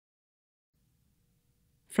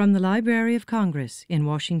From the Library of Congress in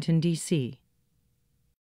Washington, D.C.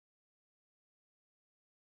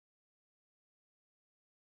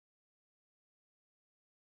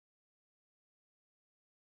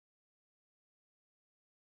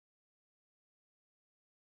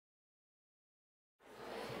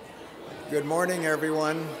 Good morning,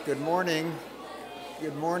 everyone. Good morning.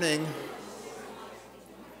 Good morning.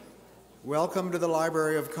 Welcome to the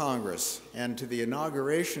Library of Congress and to the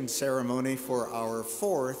inauguration ceremony for our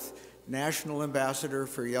 4th National Ambassador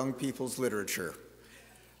for Young People's Literature.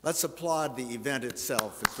 Let's applaud the event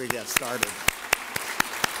itself as we get started.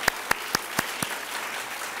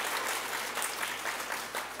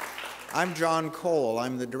 I'm John Cole.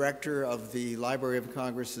 I'm the director of the Library of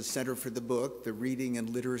Congress's Center for the Book, the Reading and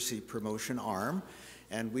Literacy Promotion Arm,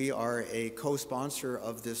 and we are a co-sponsor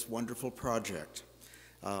of this wonderful project.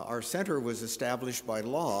 Our center was established by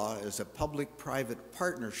law as a public-private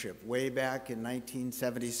partnership way back in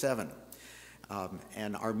 1977.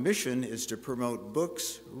 And our mission is to promote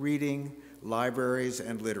books, reading, libraries,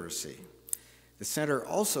 and literacy. The center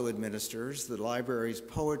also administers the library's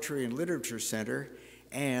Poetry and Literature Center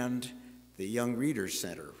and the Young Readers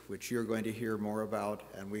Center, which you're going to hear more about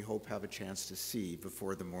and we hope have a chance to see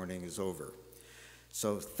before the morning is over.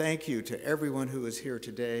 So thank you to everyone who is here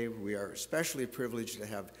today. We are especially privileged to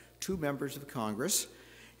have 2 members of Congress,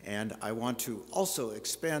 and I want to also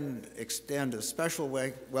extend a special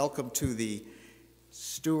welcome to the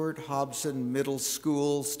Stuart Hobson Middle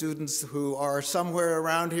School students who are somewhere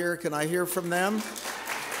around here. Can I hear from them?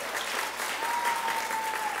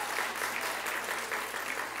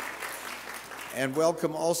 And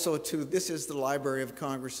welcome also to, this is the Library of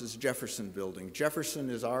Congress's Jefferson Building. Jefferson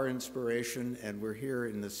is our inspiration, and we're here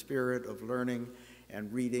in the spirit of learning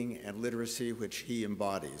and reading and literacy, which he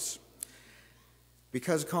embodies.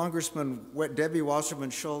 Because Congressman Debbie Wasserman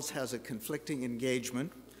Schultz has a conflicting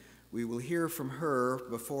engagement, we will hear from her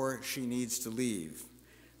before she needs to leave.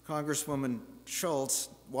 Congresswoman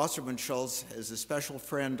Wasserman Schultz is a special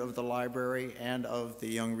friend of the library and of the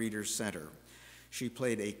Young Readers Center. She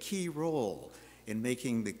played a key role in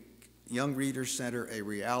making the Young Readers Center a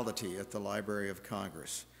reality at the Library of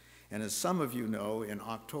Congress. And as some of you know, in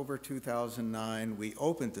October 2009, we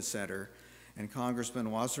opened the center, and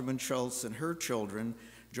Congressman Wasserman Schultz and her children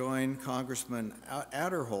joined Congressman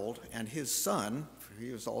Adderholt and his son,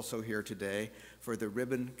 he was also here today, for the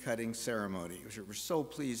ribbon-cutting ceremony. We're so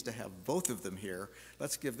pleased to have both of them here.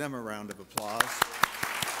 Let's give them a round of applause.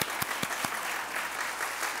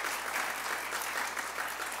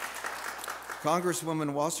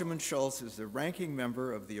 Congresswoman Wasserman Schultz is the ranking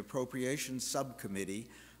member of the Appropriations Subcommittee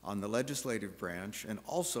on the Legislative Branch and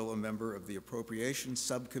also a member of the Appropriations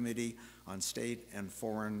Subcommittee on State and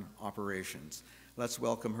Foreign Operations. Let's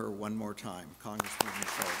welcome her one more time,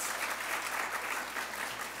 Congresswoman Schultz.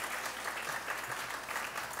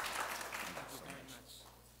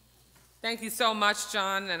 Thank you so much,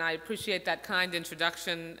 John, and I appreciate that kind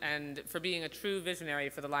introduction and for being a true visionary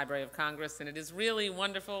for the Library of Congress. And it is really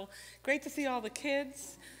wonderful. Great to see all the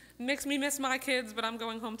kids. Makes me miss my kids, but I'm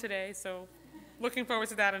going home today, so looking forward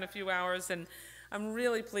to that in a few hours. And I'm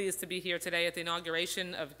really pleased to be here today at the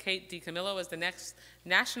inauguration of Kate DiCamillo as the next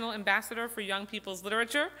National Ambassador for Young People's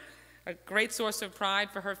Literature. A great source of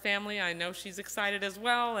pride for her family. I know she's excited as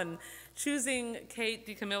well. And choosing Kate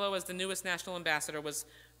DiCamillo as the newest National Ambassador was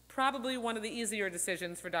probably one of the easier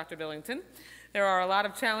decisions for Dr. Billington. There are a lot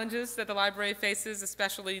of challenges that the library faces,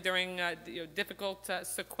 especially during difficult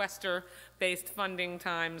sequester-based funding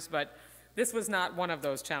times, but this was not one of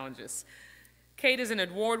those challenges. Kate is an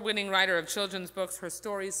award-winning writer of children's books. Her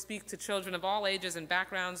stories speak to children of all ages and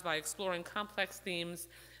backgrounds by exploring complex themes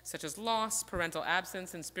such as loss, parental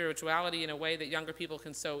absence, and spirituality in a way that younger people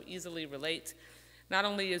can so easily relate. Not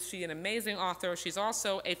only is she an amazing author, she's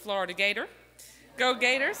also a Florida Gator. Go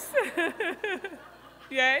Gators!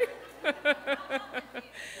 Yay!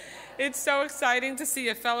 It's so exciting to see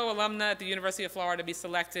a fellow alumna at the University of Florida be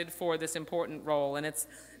selected for this important role, and it's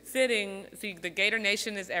fitting. See, the Gator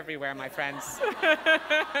Nation is everywhere, my friends.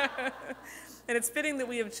 And it's fitting that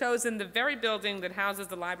we have chosen the very building that houses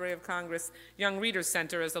the Library of Congress Young Readers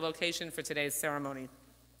Center as the location for today's ceremony.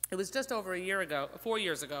 It was just over 4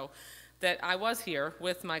 years ago, that I was here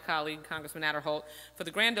with my colleague, Congressman Adderholt, for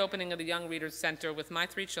the grand opening of the Young Readers Center with my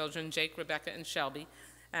 3 children, Jake, Rebecca, and Shelby.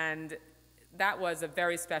 And that was a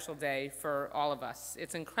very special day for all of us.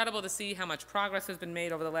 It's incredible to see how much progress has been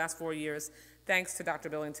made over the last 4 years, thanks to Dr.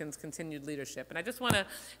 Billington's continued leadership. And I just want to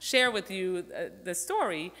share with you the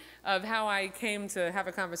story of how I came to have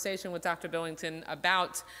a conversation with Dr. Billington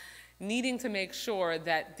about needing to make sure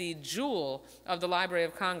that the jewel of the Library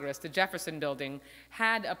of Congress, the Jefferson Building,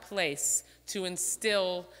 had a place to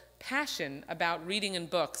instill passion about reading and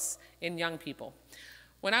books in young people.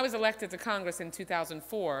 When I was elected to Congress in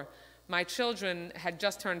 2004, my children had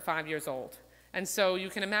just turned 5 years old. And so you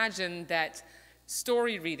can imagine that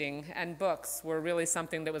story reading and books were really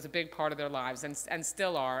something that was a big part of their lives and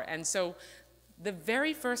still are. And so the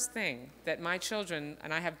very first thing that my children,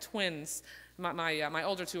 and I have twins, my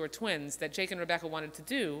older two are twins, that Jake and Rebecca wanted to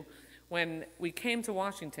do when we came to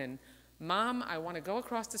Washington, Mom, I want to go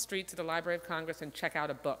across the street to the Library of Congress and check out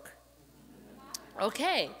a book.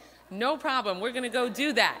 Okay, no problem, we're going to go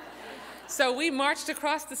do that. So we marched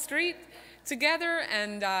across the street together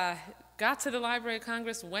and got to the Library of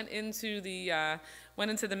Congress, went into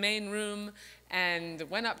the main room and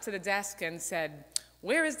went up to the desk and said,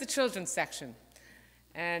 "Where is the children's section?"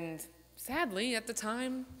 And sadly, at the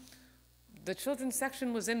time, the children's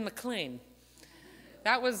section was in McLean.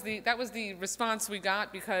 That was the response we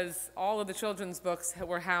got because all of the children's books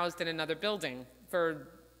were housed in another building for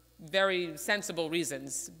very sensible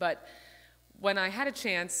reasons. But when I had a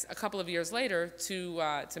chance a couple of years later to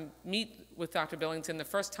meet with Dr. Billington the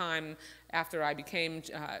first time after I became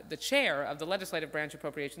the chair of the Legislative Branch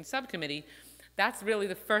Appropriations Subcommittee, that's really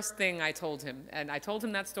the first thing I told him. And I told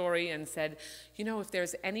him that story and said, you know, if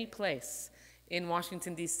there's any place in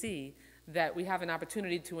Washington, D.C. that we have an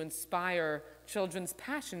opportunity to inspire children's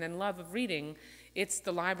passion and love of reading, it's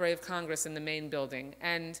the Library of Congress in the main building.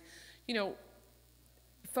 And, you know,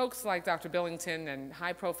 folks like Dr. Billington and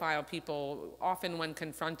high-profile people, often when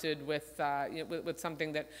confronted with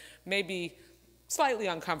something that may be slightly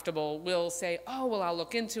uncomfortable, will say, "Oh, well, I'll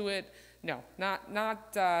look into it." No,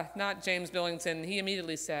 not James Billington. He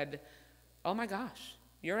immediately said, "Oh my gosh,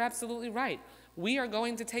 you're absolutely right. We are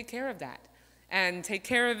going to take care of that." And take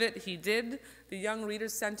care of it he did. The Young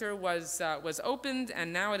Readers Center was opened,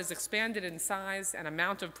 and now it has expanded in size and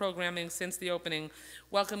amount of programming since the opening,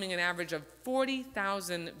 welcoming an average of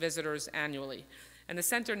 40,000 visitors annually. And the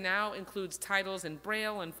center now includes titles in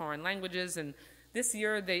Braille and foreign languages, and this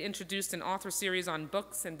year they introduced an author series on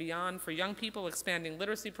books and beyond for young people, expanding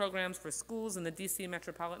literacy programs for schools in the DC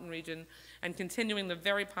metropolitan region, and continuing the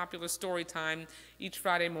very popular story time each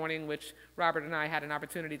Friday morning, which Robert and I had an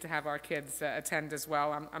opportunity to have our kids attend as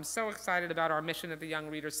well. I'm so excited about our mission at the Young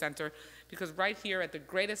Readers Center because right here at the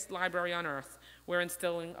greatest library on earth, we're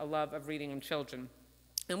instilling a love of reading in children.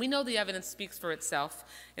 And we know the evidence speaks for itself.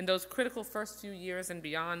 In those critical first few years and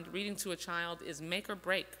beyond, reading to a child is make or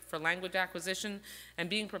break for language acquisition and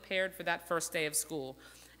being prepared for that first day of school.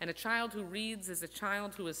 And a child who reads is a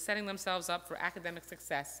child who is setting themselves up for academic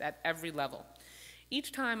success at every level.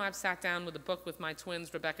 Each time I've sat down with a book with my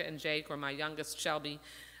twins, Rebecca and Jake, or my youngest, Shelby,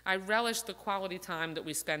 I relish the quality time that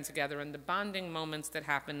we spend together and the bonding moments that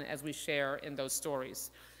happen as we share in those stories.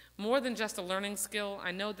 More than just a learning skill,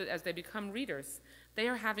 I know that as they become readers, they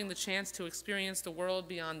are having the chance to experience the world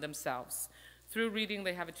beyond themselves. Through reading,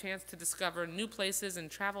 they have a chance to discover new places and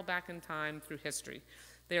travel back in time through history.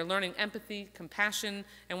 They are learning empathy, compassion,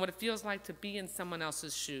 and what it feels like to be in someone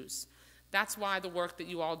else's shoes. That's why the work that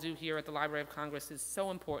you all do here at the Library of Congress is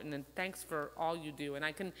so important, and thanks for all you do. And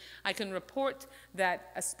I can report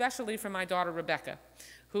that, especially for my daughter Rebecca,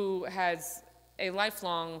 who has a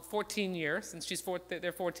lifelong 14 years, since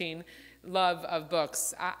they're 14, love of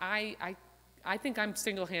books. I think I'm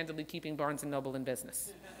single-handedly keeping Barnes & Noble in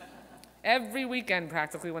business. Every weekend,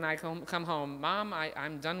 practically, when I come home, Mom,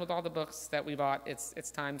 I'm done with all the books that we bought.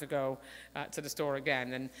 It's time to go to the store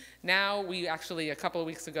again. And now we actually, a couple of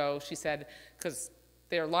weeks ago, she said, because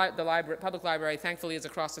the public library, thankfully, is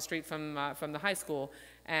across the street from the high school,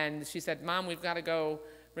 and she said, Mom, we've got to go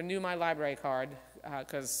renew my library card,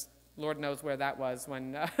 because Lord knows where that was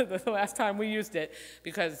when the last time we used it,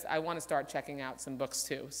 because I want to start checking out some books,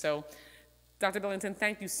 too. So, Dr. Billington,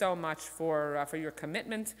 thank you so much for your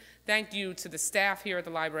commitment. Thank you to the staff here at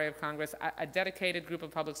the Library of Congress, a dedicated group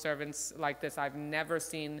of public servants like this I've never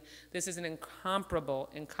seen. This is an incomparable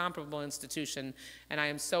institution, and I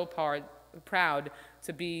am so proud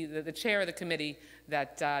to be the chair of the committee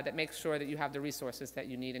that makes sure that you have the resources that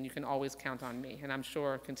you need, and you can always count on me. And I'm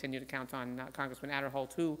sure continue to count on Congressman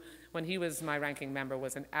Adderholt, who, when he was my ranking member,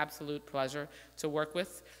 was an absolute pleasure to work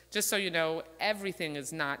with. Just so you know, everything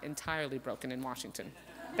is not entirely broken in Washington.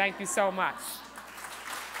 Thank you so much.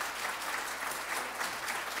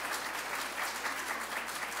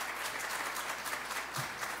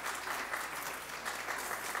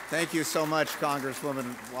 Thank you so much,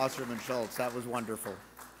 Congresswoman Wasserman-Schultz. That was wonderful.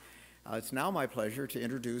 It's now my pleasure to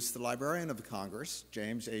introduce the Librarian of the Congress,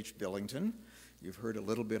 James H. Billington. You've heard a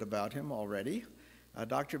little bit about him already.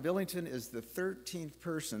 Dr. Billington is the 13th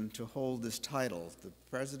person to hold this title. The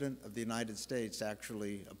President of the United States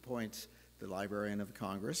actually appoints the Librarian of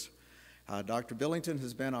Congress. Dr. Billington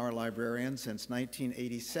has been our librarian since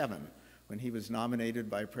 1987, when he was nominated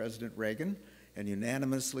by President Reagan and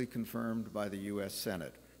unanimously confirmed by the U.S.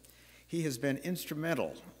 Senate. He has been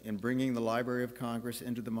instrumental in bringing the Library of Congress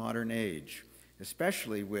into the modern age,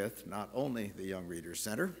 especially with not only the Young Readers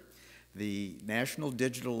Center, the National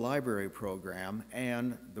Digital Library Program,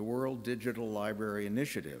 and the World Digital Library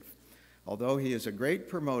Initiative. Although he is a great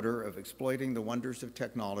promoter of exploiting the wonders of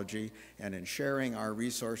technology and in sharing our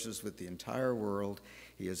resources with the entire world,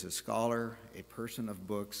 he is a scholar, a person of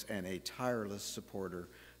books, and a tireless supporter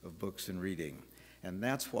of books and reading. And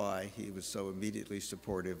that's why he was so immediately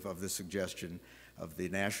supportive of the suggestion of the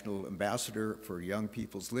National Ambassador for Young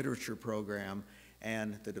People's Literature Program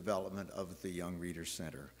and the development of the Young Readers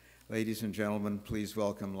Center. Ladies and gentlemen, please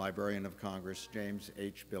welcome Librarian of Congress, James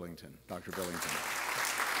H. Billington. Dr. Billington.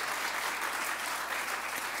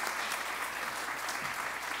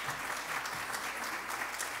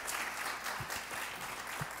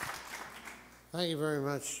 Thank you very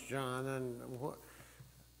much, John, and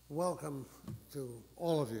welcome to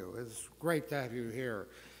all of you. It's great to have you here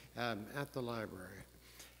at the library.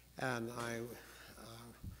 And I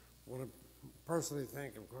want to personally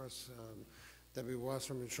thank, of course, Debbie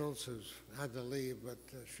Wasserman Schultz, who's had to leave, but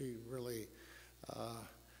she really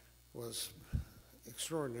was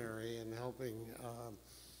extraordinary in helping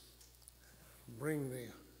bring the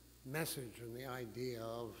message and the idea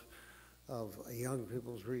of a Young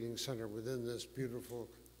People's Reading Center within this beautiful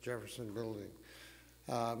Jefferson building.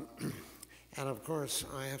 And of course,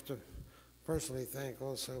 I have to personally thank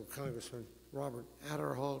also Congressman Robert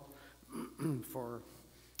Adderholt for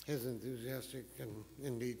his enthusiastic and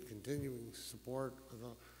indeed continuing support of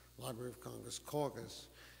the Library of Congress caucus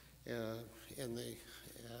in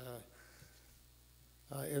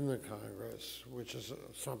the Congress, which is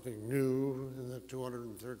something new in the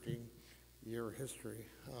 213-year history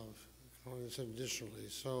of Congress additionally.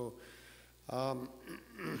 So, and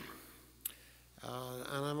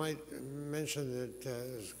I might mention that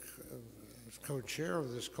as co-chair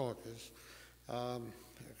of this caucus,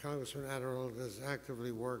 Congressman Adderholt has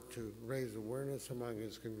actively worked to raise awareness among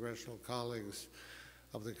his congressional colleagues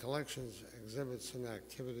of the collections, exhibits, and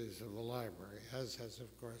activities of the library, as has,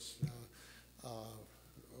 of course,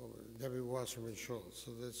 Debbie Wasserman Schultz.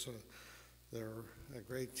 So they're a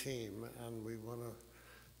great team, and we're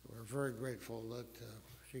very grateful that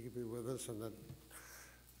she could be with us and that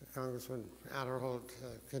Congressman Adderholt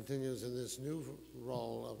continues in this new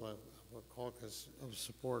role of a caucus of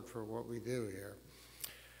support for what we do here.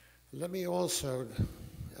 Let me also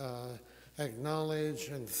acknowledge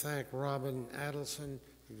and thank Robin Adelson,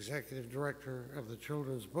 Executive Director of the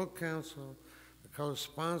Children's Book Council, the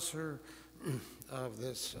co-sponsor of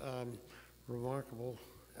this remarkable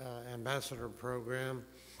ambassador program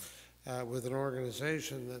with an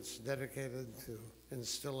organization that's dedicated to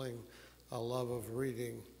instilling a love of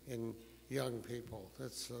reading in young people.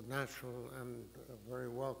 It's a natural and a very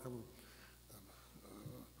welcome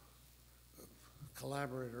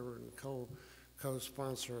collaborator and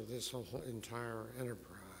co-sponsor of this whole entire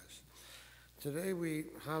enterprise. Today we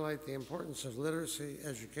highlight the importance of literacy,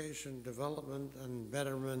 education, development, and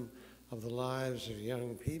betterment of the lives of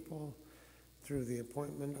young people through the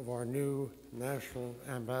appointment of our new National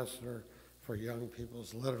Ambassador for Young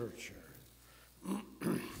People's Literature.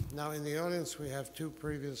 Now in the audience we have two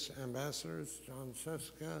previous ambassadors, John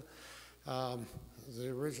Seska, the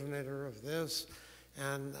originator of this,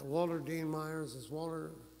 and Walter Dean Myers. Is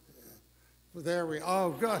Walter, there we,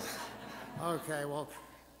 oh good. Okay, well,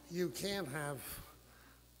 you can't have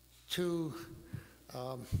two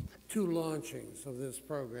launchings of this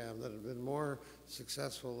program that have been more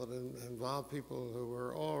successful, that involve people who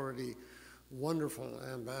were already wonderful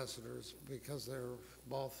ambassadors because they're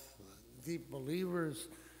both deep believers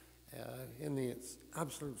in the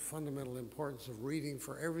absolute fundamental importance of reading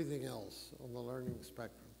for everything else on the learning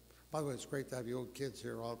spectrum. By the way, it's great to have you old kids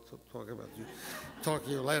here. I'll talk to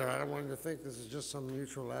you later. I don't want you to think this is just some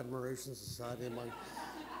mutual admiration society among,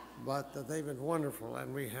 but they've been wonderful.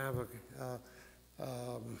 And we have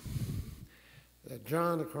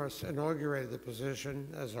John, of course, inaugurated the position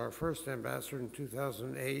as our first ambassador in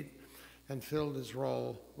 2008 and filled his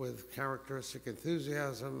role with characteristic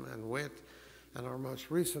enthusiasm and wit. And our most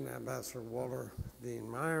recent ambassador, Walter Dean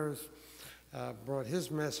Myers, brought his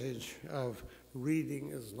message of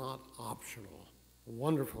reading is not optional. A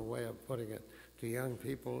wonderful way of putting it to young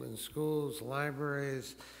people in schools,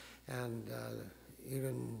 libraries, and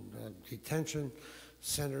even detention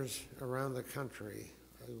centers around the country.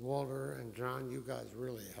 Walter and John, you guys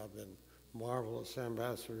really have been marvelous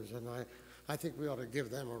ambassadors, and I think we ought to give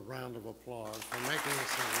them a round of applause for making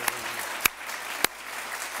this a really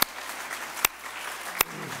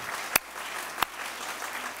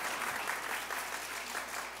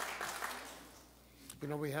You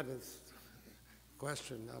know, we had this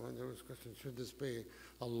question, there was a question, should this be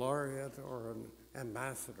a laureate or an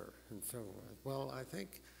ambassador and so on? Well, I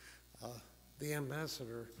think the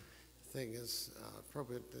ambassador thing is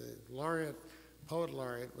appropriate. The laureate, poet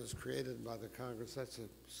laureate was created by the Congress. That's a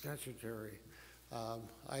statutory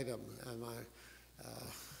item, and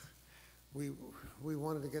we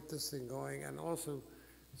wanted to get this thing going and also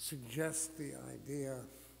suggest the idea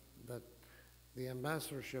that the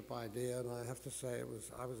ambassadorship idea, and I have to say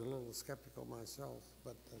I was a little skeptical myself,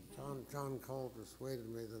 but John Cole persuaded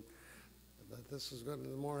me that this is good.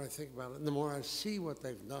 The more I think about it, and the more I see what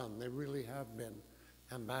they've done, they really have been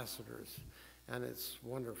ambassadors, and it's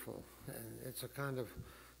wonderful. And it's a kind of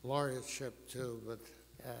laureateship too,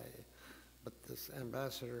 but this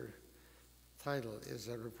ambassador title is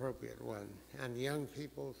an appropriate one. And young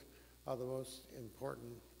people are the most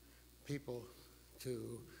important people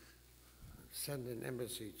to send an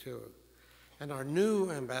embassy to. And our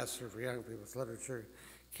new ambassador for young people's literature,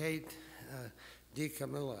 Kate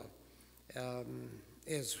DiCamillo,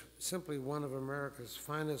 is simply one of America's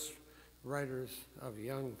finest writers of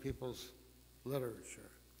young people's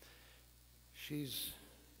literature. She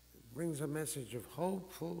brings a message of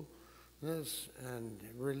hopefulness and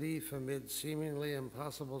relief amid seemingly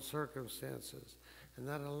impossible circumstances, and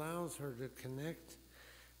that allows her to connect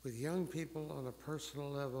with young people on a personal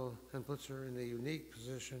level and puts her in a unique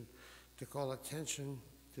position to call attention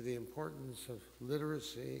to the importance of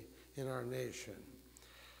literacy in our nation.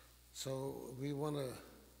 So we want to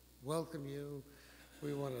welcome you.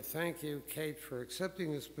 We want to thank you, Kate, for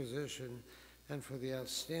accepting this position and for the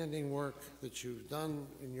outstanding work that you've done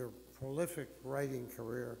in your prolific writing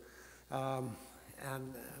career,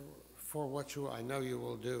 and for what I know you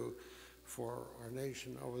will do for our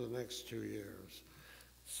nation over the next 2 years.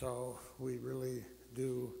 So we really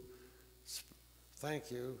do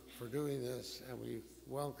thank you for doing this, and we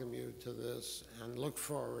welcome you to this and look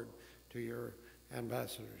forward to your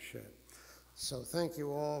ambassadorship. So thank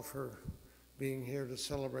you all for being here to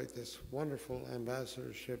celebrate this wonderful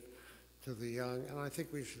ambassadorship to the young, and I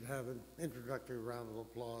think we should have an introductory round of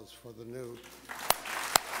applause for the new.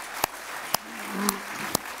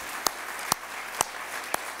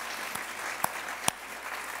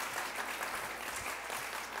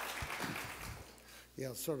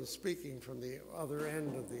 Yeah, sort of speaking from the other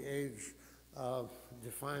end of the age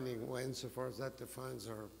defining way, insofar as that defines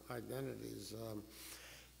our identities.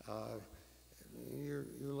 You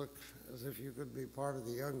look as if you could be part of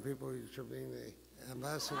the young people. You should be the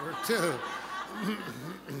ambassador too.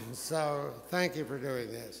 So thank you for doing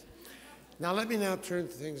this. Now let me now turn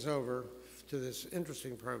things over to this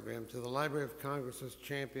interesting program, to the Library of Congress's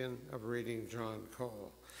champion of reading, John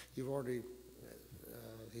Cole.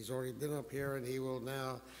 He's already been up here, and he will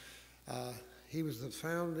now, he was the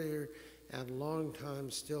founder and longtime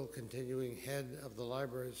still continuing head of the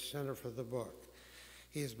library's Center for the Book.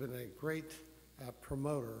 He has been a great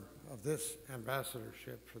promoter of this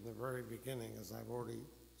ambassadorship from the very beginning, as I've already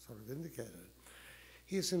sort of indicated.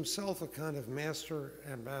 He is himself a kind of master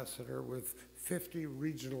ambassador with 50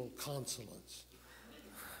 regional consulates.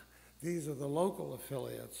 These are the local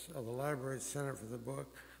affiliates of the library's Center for the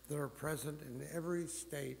Book that are present in every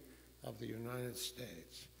state of the United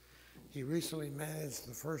States. He recently managed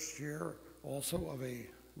the first year also of a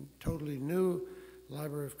totally new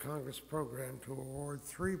Library of Congress program to award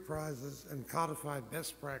 3 prizes and codify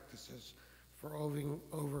best practices for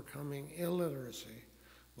overcoming illiteracy,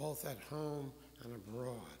 both at home and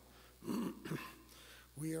abroad.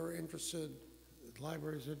 We are interested, the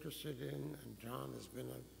library is interested in, and John has been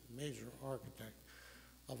a major architect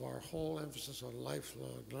of our whole emphasis on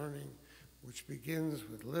lifelong learning, which begins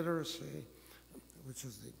with literacy, which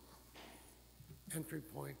is the entry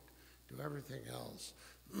point to everything else,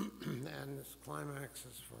 and this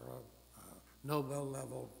climaxes for a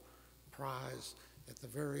Nobel-level prize at the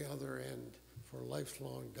very other end for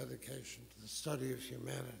lifelong dedication to the study of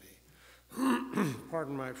humanity.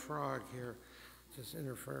 Pardon my frog here, just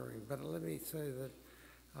interfering, but let me say that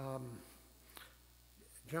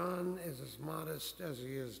John is as modest as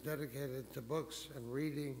he is dedicated to books and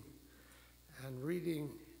reading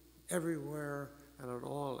everywhere and at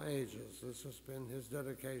all ages. This has been his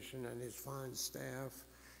dedication and his fine staff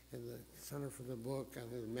in the Center for the Book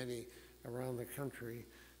and in many around the country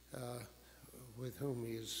with whom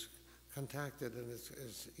he is contacted and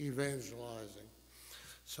is evangelizing.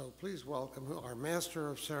 So please welcome our Master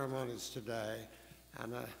of Ceremonies today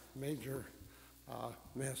and a major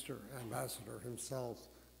Master Ambassador himself,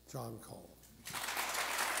 John Cole.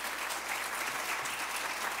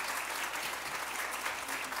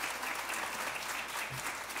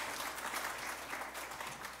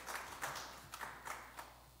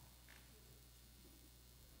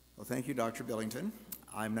 Well, thank you, Dr. Billington.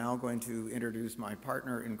 I'm now going to introduce my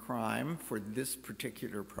partner in crime for this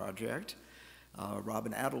particular project,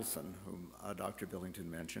 Robin Adelson, whom Dr.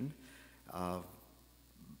 Billington mentioned.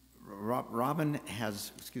 Robin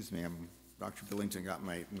has, excuse me, Dr. Billington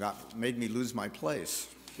made me lose my place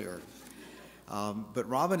here. But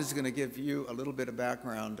Robin is going to give you a little bit of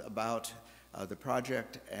background about the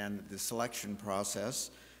project and the selection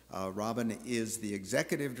process. Robin is the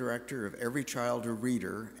executive director of Every Child a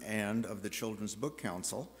Reader and of the Children's Book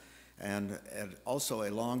Council, and also a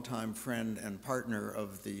longtime friend and partner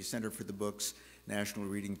of the Center for the Book's National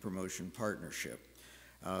Reading Promotion Partnership.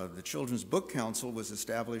 The Children's Book Council was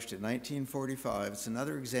established in 1945. It's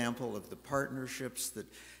another example of the partnerships that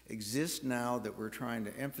exist now that we're trying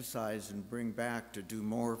to emphasize and bring back to do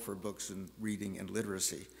more for books and reading and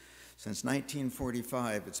literacy. Since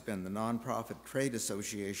 1945, it's been the nonprofit trade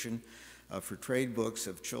association for trade books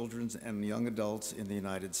of children and young adults in the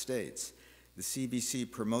United States. The CBC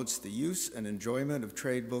promotes the use and enjoyment of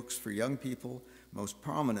trade books for young people, most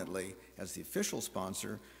prominently as the official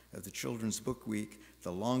sponsor of the Children's Book Week,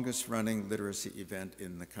 the longest-running literacy event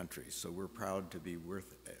in the country. So we're proud to be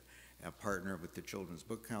a partner with the Children's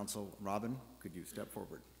Book Council. Robin, could you step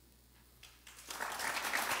forward?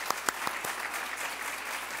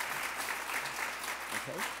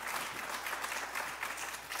 Okay.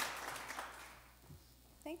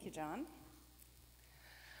 Thank you, John.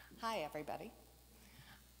 Hi, everybody.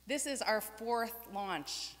 This is our 4th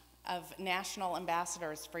launch of National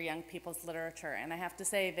Ambassadors for Young People's Literature, and I have to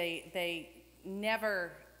say they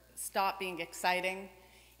never stop being exciting,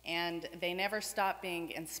 and they never stop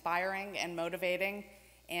being inspiring and motivating,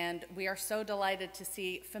 and we are so delighted to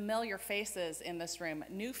see familiar faces in this room,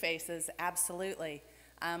 new faces, absolutely.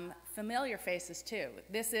 Familiar faces too.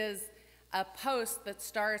 This is a post that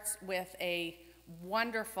starts with a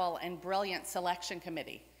wonderful and brilliant selection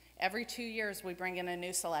committee. Every 2 years we bring in a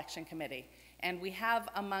new selection committee, and we have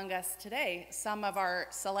among us today some of our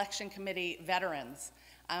selection committee veterans.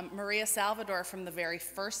 Maria Salvador from the very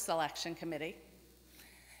first selection committee,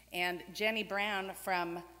 and Jenny Brown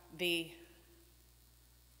from the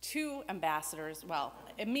 2 ambassadors, well,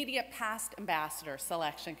 immediate past ambassador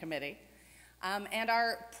selection committee. And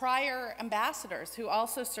our prior ambassadors who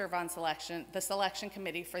also serve on the selection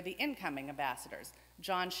committee for the incoming ambassadors,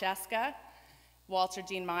 John Sheska, Walter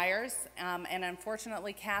Dean Myers, and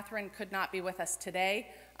unfortunately Catherine could not be with us today.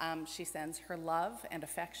 She sends her love and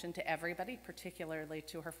affection to everybody, particularly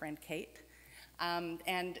to her friend Kate.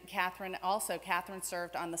 And Catherine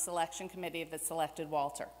served on the selection committee that selected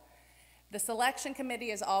Walter. The selection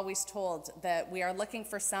committee is always told that we are looking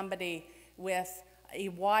for somebody with a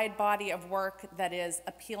wide body of work that is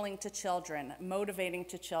appealing to children, motivating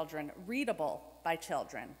to children, readable by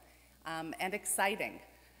children, and exciting.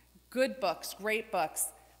 Good books, great books,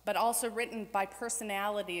 but also written by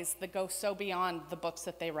personalities that go so beyond the books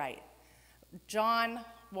that they write. John,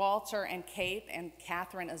 Walter, and Kate, and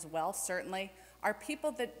Catherine as well, certainly, are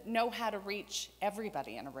people that know how to reach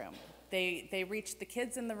everybody in a room. They reach the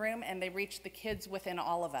kids in the room, and they reach the kids within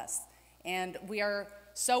all of us. And we are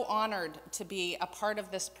so honored to be a part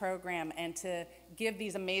of this program and to give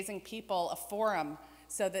these amazing people a forum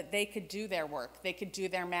so that they could do their work, they could do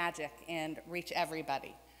their magic and reach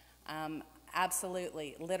everybody.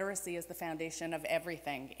 Absolutely, literacy is the foundation of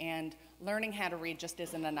everything, and learning how to read just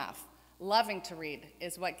isn't enough. Loving to read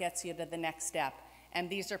is what gets you to the next step, and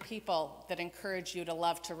these are people that encourage you to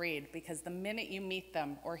love to read, because the minute you meet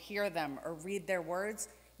them or hear them or read their words,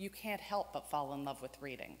 you can't help but fall in love with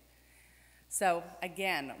reading. So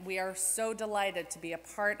again, we are so delighted to be a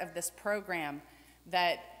part of this program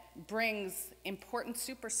that brings important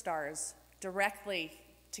superstars directly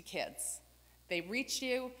to kids. They reach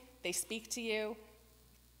you, they speak to you.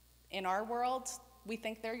 In our world, we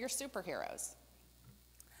think they're your superheroes.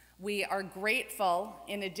 We are grateful,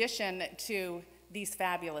 in addition to these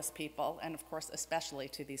fabulous people, and of course especially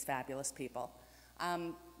to these fabulous people,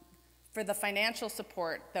 for the financial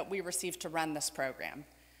support that we receive to run this program.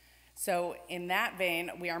 So in that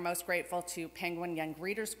vein, we are most grateful to Penguin Young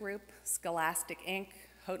Readers Group, Scholastic Inc.,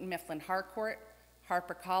 Houghton Mifflin Harcourt,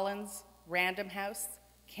 HarperCollins, Random House,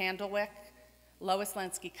 Candlewick, Lois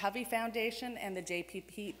Lenski Covey Foundation, and the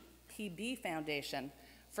JPPB Foundation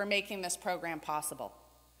for making this program possible.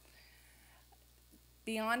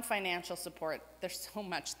 Beyond financial support, there's so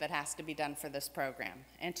much that has to be done for this program.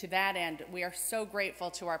 And to that end, we are so grateful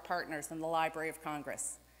to our partners in the Library of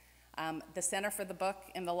Congress. The Center for the Book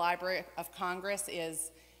in the Library of Congress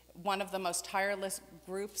is one of the most tireless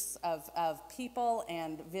groups of people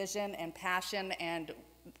and vision and passion, and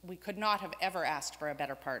we could not have ever asked for a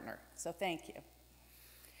better partner. So thank you.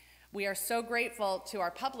 We are so grateful to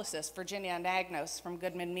our publicist, Virginia Anagnos from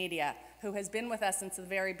Goodman Media, who has been with us since the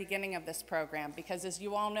very beginning of this program, because as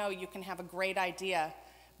you all know, you can have a great idea,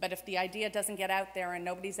 but if the idea doesn't get out there and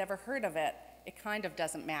nobody's ever heard of it, it kind of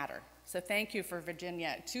doesn't matter. So thank you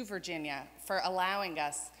to Virginia for allowing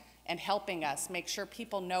us and helping us make sure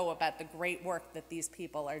people know about the great work that these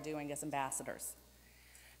people are doing as ambassadors.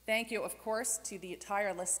 Thank you, of course, to the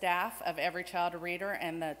tireless staff of Every Child a Reader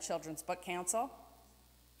and the Children's Book Council.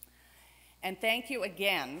 And thank you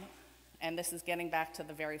again, and this is getting back to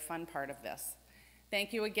the very fun part of this,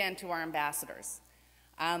 thank you again to our ambassadors.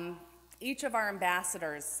 Each of our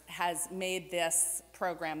ambassadors has made this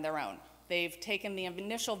program their own. They've taken the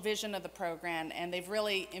initial vision of the program and they've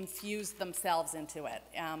really infused themselves into it,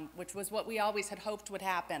 which was what we always had hoped would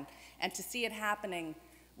happen. And to see it happening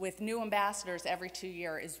with new ambassadors every 2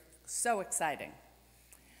 years is so exciting.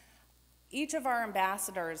 Each of our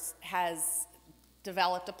ambassadors has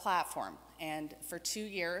developed a platform, and for 2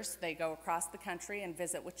 years they go across the country and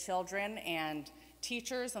visit with children and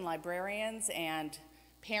teachers and librarians and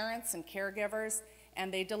parents and caregivers,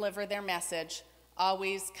 and they deliver their message,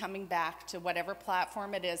 always coming back to whatever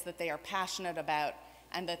platform it is that they are passionate about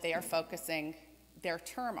and that they are focusing their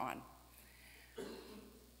term on.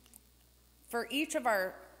 For each of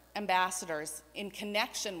our ambassadors, in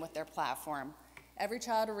connection with their platform, Every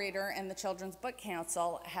Child a Reader and the Children's Book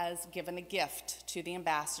Council has given a gift to the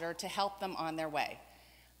ambassador to help them on their way.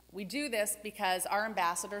 We do this because our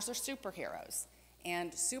ambassadors are superheroes,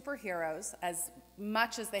 and superheroes, as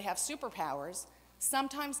much as they have superpowers,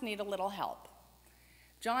 sometimes need a little help.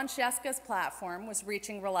 John Sheska's platform was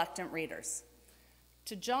reaching reluctant readers.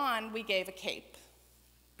 To John, we gave a cape,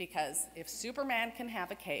 because if Superman can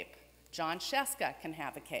have a cape, John Sheska can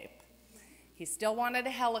have a cape. He still wanted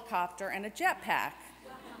a helicopter and a jetpack.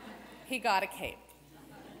 He got a cape.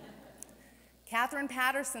 Catherine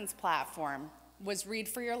Patterson's platform was Read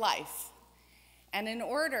for Your Life. And in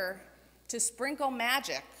order to sprinkle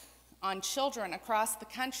magic on children across the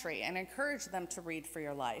country and encourage them to read for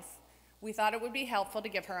your life, we thought it would be helpful to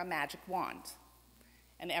give her a magic wand.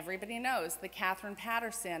 And everybody knows that Catherine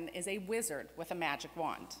Patterson is a wizard with a magic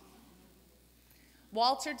wand.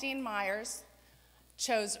 Walter Dean Myers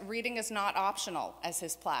chose Reading is Not Optional as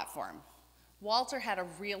his platform. Walter had a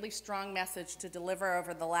really strong message to deliver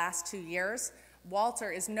over the last 2 years.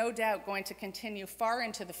 Walter is no doubt going to continue far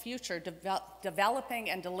into the future developing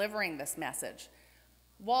and delivering this message.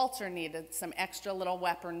 Walter needed some extra little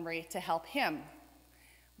weaponry to help him.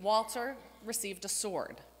 Walter received a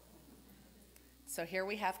sword. So here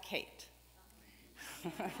we have Kate.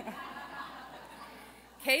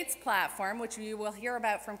 Kate's platform, which you will hear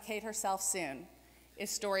about from Kate herself soon, is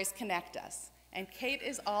Stories Connect Us. And Kate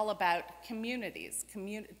is all about communities,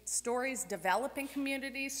 stories developing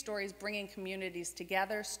communities, stories bringing communities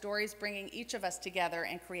together, stories bringing each of us together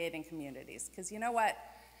and creating communities. Because you know what?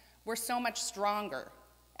 We're so much stronger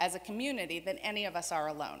as a community than any of us are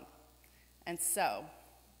alone. And so,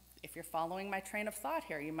 if you're following my train of thought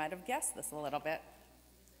here, you might have guessed this a little bit.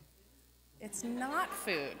 It's not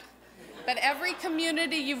food. But every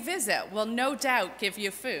community you visit will no doubt give you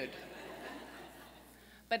food.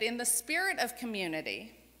 But in the spirit of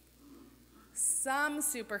community, some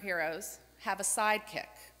superheroes have a sidekick.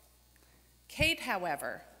 Kate,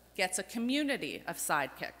 however, gets a community of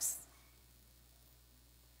sidekicks.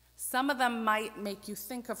 Some of them might make you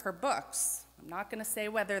think of her books. I'm not going to say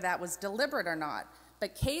whether that was deliberate or not,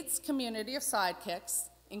 but Kate's community of sidekicks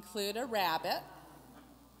include a rabbit,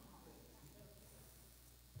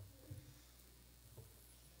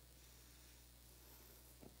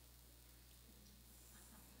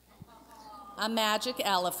 a magic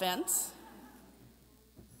elephant,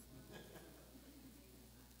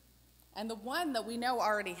 and the one that we know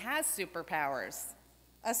already has superpowers,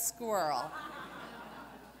 a squirrel.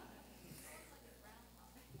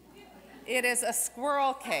 It is a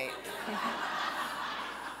squirrel cape.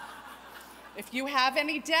 If you have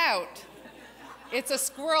any doubt, it's a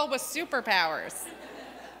squirrel with superpowers.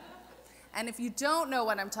 And if you don't know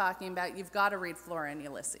what I'm talking about, you've got to read Flora and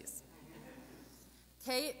Ulysses.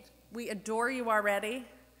 Kate, we adore you already.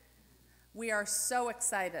 We are so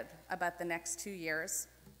excited about the next 2 years.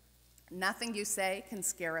 Nothing you say can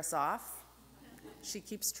scare us off. She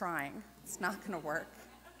keeps trying. It's not going to work.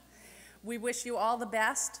 We wish you all the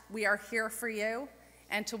best. We are here for you.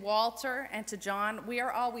 And to Walter and to John, we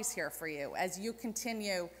are always here for you as you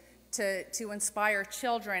continue to inspire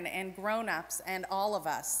children and grown-ups and all of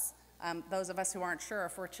us, those of us who aren't sure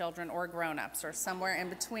if we're children or grown-ups or somewhere in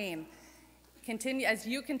between. As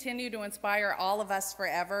you continue to inspire all of us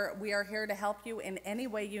forever, we are here to help you in any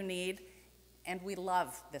way you need, and we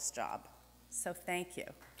love this job. So thank you.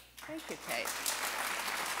 Thank you, Kate.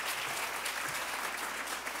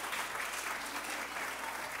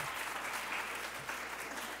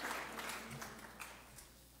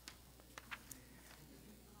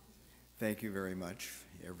 Thank you very much,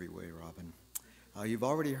 every way, Robin. You've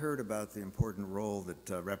already heard about the important role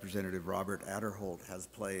that Representative Robert Aderholt has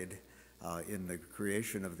played in the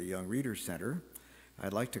creation of the Young Readers Center.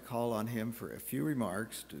 I'd like to call on him for a few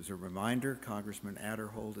remarks. As a reminder, Congressman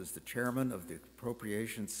Aderholt is the chairman of the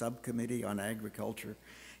Appropriations Subcommittee on Agriculture,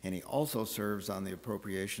 and he also serves on the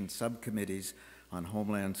Appropriations Subcommittees on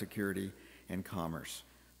Homeland Security and Commerce.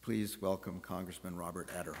 Please welcome Congressman Robert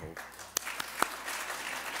Aderholt.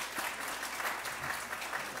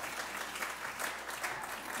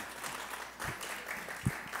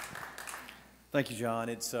 Thank you, John.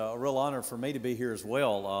 It's a real honor for me to be here as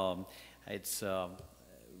well. It's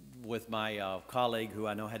with my colleague, who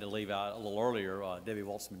I know had to leave out a little earlier, Debbie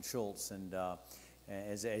Waltzman-Schultz, and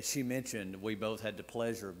as she mentioned, we both had the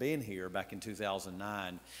pleasure of being here back in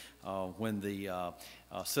 2009 when the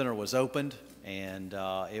center was opened, and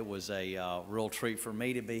it was a real treat for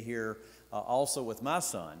me to be here also with my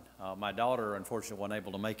son. My daughter, unfortunately, wasn't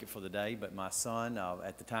able to make it for the day, but my son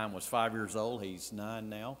at the time was 5 years old. He's 9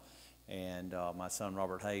 now. And my son,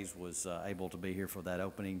 Robert Hayes, was able to be here for that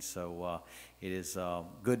opening. So it is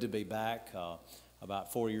good to be back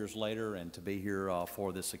about 4 years later and to be here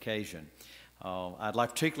for this occasion. I'd like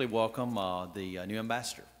to particularly welcome the new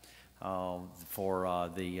ambassador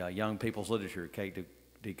for the Young People's Literature, Kate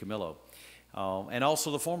DiCamillo, and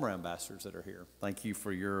also the former ambassadors that are here. Thank you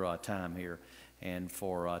for your time here and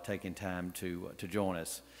for taking time to join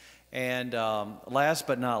us. And last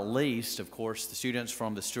but not least, of course, the students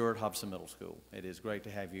from the Stewart Hobson Middle School. It is great to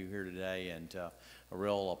have you here today, and a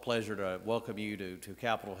real pleasure to welcome you to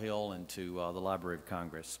Capitol Hill and to the Library of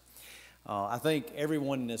Congress. I think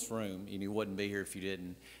everyone in this room, and you wouldn't be here if you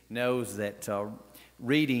didn't, knows that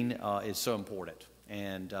reading is so important.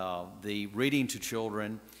 And the reading to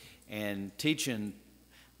children and teaching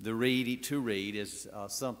the to read is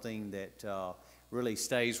something that really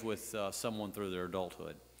stays with someone through their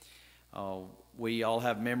adulthood. We all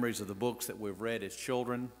have memories of the books that we've read as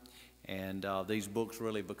children, and these books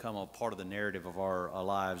really become a part of the narrative of our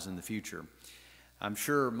lives in the future. I'm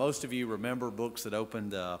sure most of you remember books that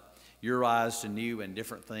opened your eyes to new and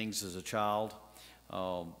different things as a child,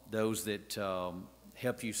 those that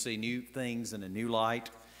help you see new things in a new light,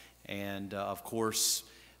 and of course,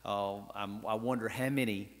 I wonder how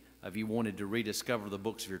many of you wanted to rediscover the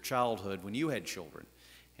books of your childhood when you had children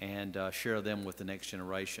and share them with the next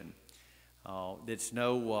generation. It's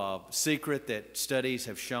no secret that studies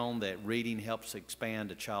have shown that reading helps expand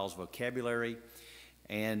a child's vocabulary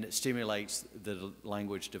and stimulates the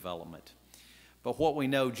language development. But what we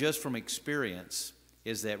know just from experience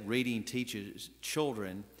is that reading teaches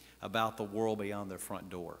children about the world beyond their front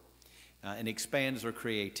door and expands their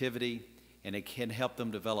creativity, and it can help them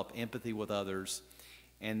develop empathy with others.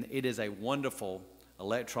 And it is a wonderful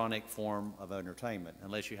electronic form of entertainment,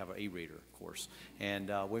 unless you have an e-reader, of course,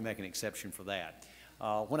 and we make an exception for that.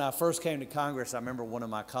 When I first came to Congress, I remember one of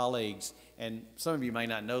my colleagues, and some of you may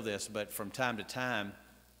not know this, but from time to time,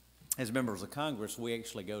 as members of Congress, we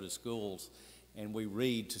actually go to schools and we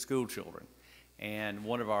read to school children. And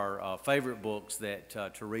one of our favorite books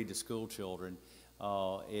that to read to school children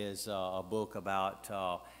is a book about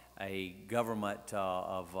a government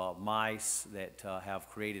of mice that have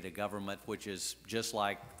created a government which is just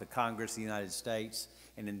like the Congress of the United States,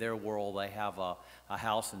 and in their world they have a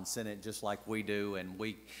House and Senate just like we do, and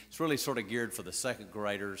it's really sort of geared for the second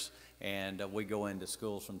graders, and we go into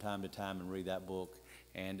schools from time to time and read that book,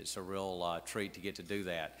 and it's a real treat to get to do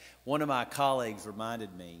that. One of my colleagues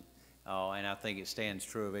reminded me, and I think it stands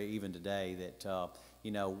true of it even today, that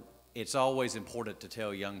you know, it's always important to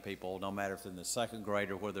tell young people, no matter if they're in the second grade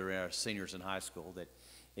or whether they're seniors in high school, that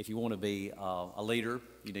if you want to be a leader,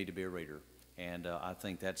 you need to be a reader. And I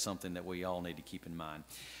think that's something that we all need to keep in mind.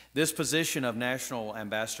 This position of National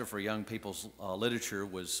Ambassador for Young People's Literature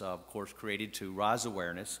was, of course, created to raise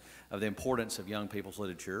awareness of the importance of young people's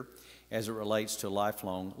literature as it relates to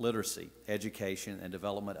lifelong literacy, education, and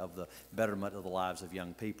development of the betterment of the lives of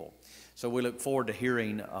young people. So we look forward to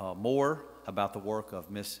hearing more about the work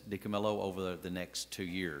of Ms. DiCamillo over the next 2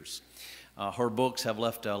 years. Her books have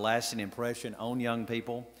left a lasting impression on young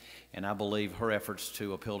people, And I believe her efforts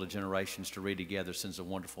to appeal to generations to read together sends a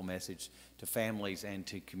wonderful message to families and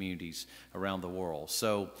to communities around the world.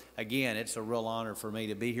 So again, it's a real honor for me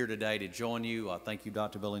to be here today to join you. Thank you,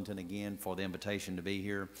 Dr. Billington, again for the invitation to be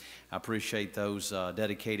here. I appreciate those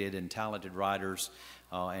dedicated and talented writers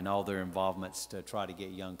and all their involvements to try to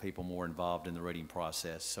get young people more involved in the reading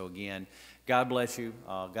process. So again, God bless you.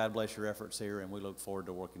 God bless your efforts here, and we look forward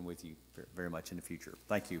to working with you very much in the future.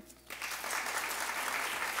 Thank you.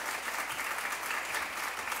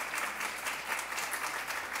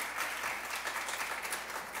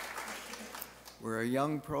 We're a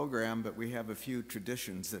young program, but we have a few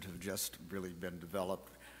traditions that have just really been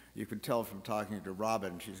developed. You can tell from talking to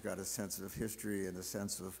Robin, she's got a sense of history and a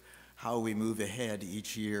sense of how we move ahead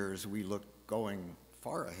each year as we look going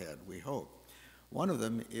far ahead, we hope. One of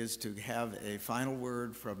them is to have a final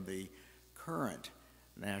word from the current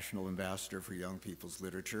National Ambassador for Young People's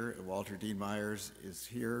Literature. Walter Dean Myers is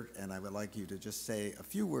here, and I would like you to just say a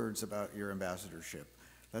few words about your ambassadorship.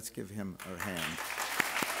 Let's give him a hand.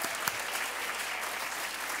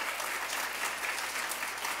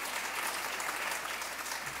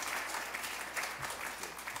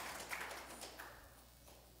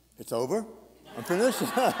 It's over? I'm finished?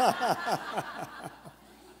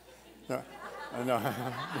 No.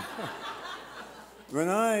 When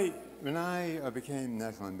I became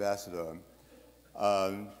National Ambassador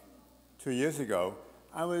 2 years ago,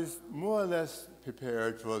 I was more or less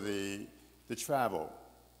prepared for the travel.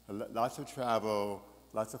 Lots of travel,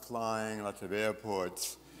 lots of flying, lots of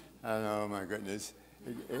airports, and oh my goodness.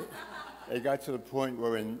 It got to the point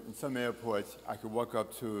where in some airports I could walk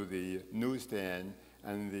up to the newsstand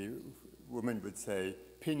and the woman would say,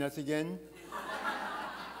 "Peanuts again?"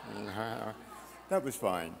 That was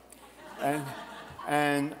fine.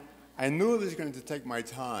 And I knew it was going to take my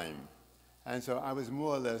time, and so I was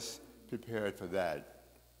more or less prepared for that.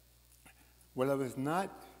 What I was not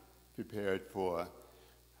prepared for,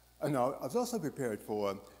 I was also prepared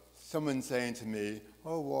for someone saying to me,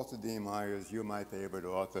 "Oh, Walter Dean Myers, you're my favorite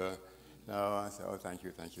author." No, I said, "Oh, thank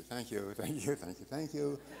you.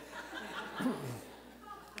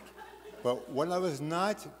 But what I was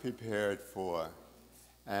not prepared for,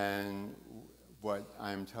 and what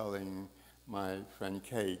I'm telling my friend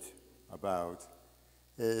Kate about,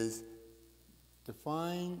 is to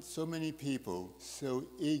find so many people so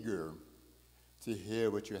eager to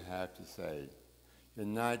hear what you have to say. You're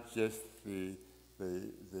not just the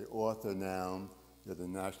author now, you're the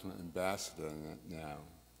National Ambassador now.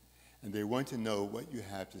 And they want to know what you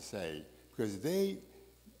have to say, because they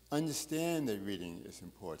understand that reading is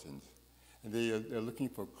important. And they're looking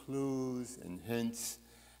for clues and hints.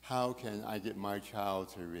 How can I get my child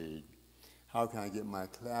to read? How can I get my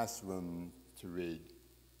classroom to read?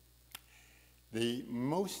 The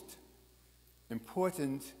most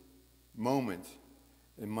important moment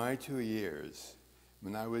in my 2 years,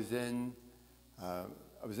 when I was in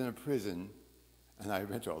a prison, and I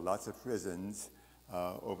went to lots of prisons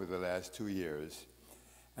over the last 2 years.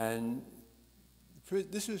 And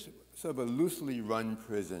this was sort of a loosely run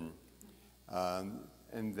prison,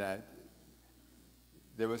 in that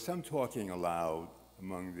there was some talking aloud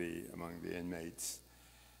among the inmates.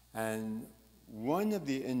 And one of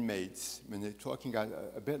the inmates, when the talking got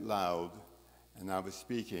a bit loud and I was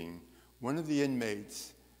speaking, one of the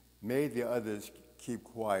inmates made the others keep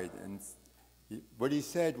quiet. And what he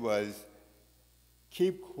said was,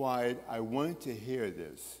 "Keep quiet, I want to hear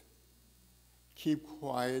this. Keep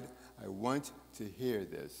quiet, I want to hear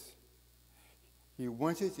this." He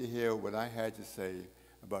wanted to hear what I had to say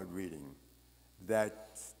about reading.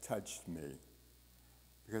 That touched me,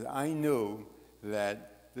 because I knew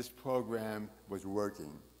that this program was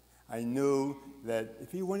working. I knew that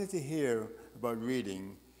if he wanted to hear about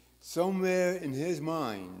reading, somewhere in his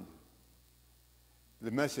mind,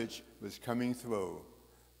 the message was coming through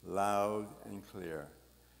loud and clear.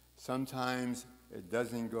 Sometimes it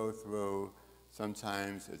doesn't go through.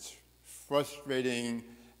 Sometimes it's frustrating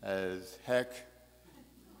as heck,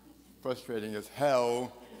 frustrating as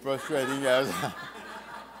hell, frustrating as...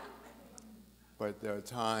 But there are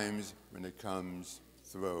times when it comes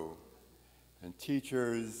through. And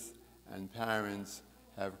teachers and parents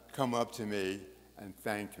have come up to me and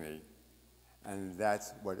thanked me. And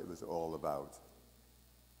that's what it was all about.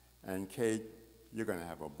 And Kate, you're going to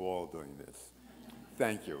have a ball doing this.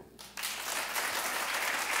 Thank you.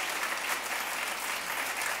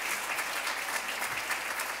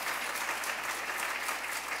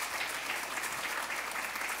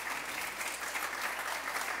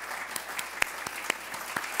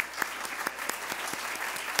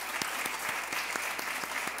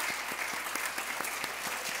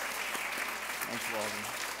 Thanks, Walden.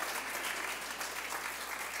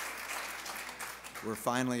 We're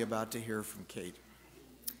finally about to hear from Kate.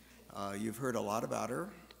 You've heard a lot about her.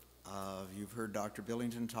 You've heard Dr.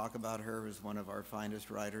 Billington talk about her as one of our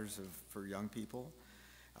finest writers for young people.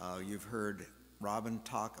 You've heard Robin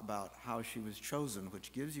talk about how she was chosen,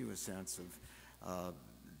 which gives you a sense of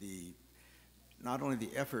not only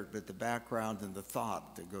the effort, but the background and the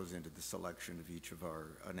thought that goes into the selection of each of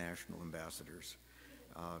our national ambassadors.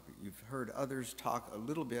 You've heard others talk a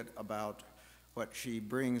little bit about what she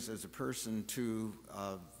brings as a person to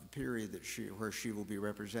the period that where she will be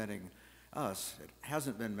representing us. It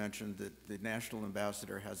hasn't been mentioned that the national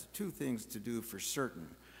ambassador has two things to do for certain.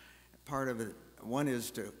 Part of it, one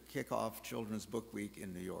is to kick off Children's Book Week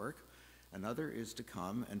in New York. Another is to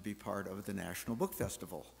come and be part of the National Book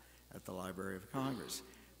Festival at the Library of Congress.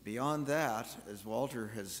 Beyond that, as Walter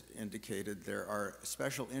has indicated, there are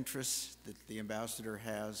special interests that the ambassador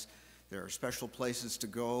has. There are special places to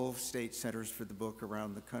go, state centers for the book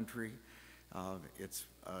around the country. It's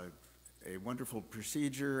a wonderful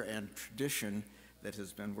procedure and tradition that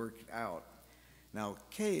has been worked out. Now,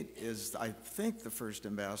 Kate is, I think, the first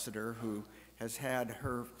ambassador who has had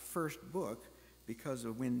her first book, because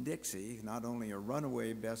of Winn-Dixie, not only a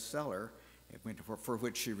runaway bestseller, for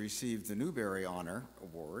which she received the Newbery Honor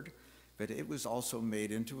Award, but it was also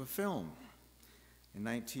made into a film.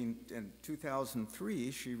 In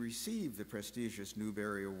 2003, she received the prestigious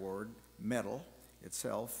Newbery Award medal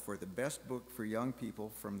itself for the best book for young people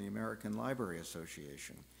from the American Library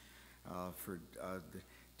Association, for the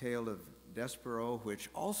Tale of Despero, which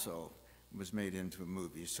also was made into a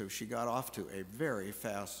movie. So she got off to a very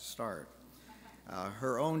fast start.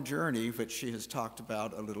 Her own journey, which she has talked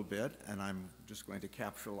about a little bit, and I'm just going to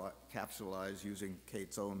capsulize using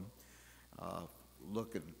Kate's own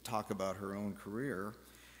look and talk about her own career.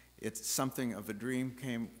 It's something of a dream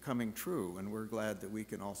coming true, and we're glad that we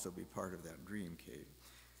can also be part of that dream, Kate.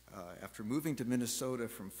 After moving to Minnesota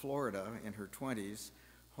from Florida in her 20s,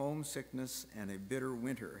 homesickness and a bitter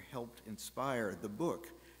winter helped inspire the book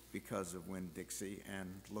because of Winn-Dixie,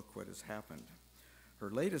 and look what has happened.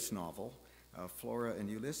 Her latest novel, Flora and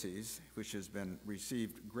Ulysses, which has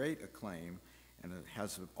received great acclaim and it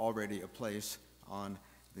has already a place on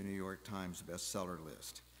the New York Times bestseller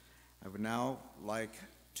list. I would now like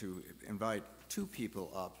to invite two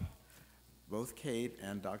people up, both Kate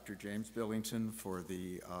and Dr. James Billington, for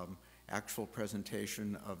the actual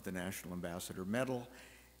presentation of the National Ambassador Medal,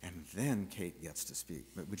 and then Kate gets to speak.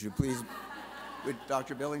 But would you please,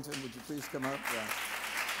 Dr. Billington, would you please come up? Yeah.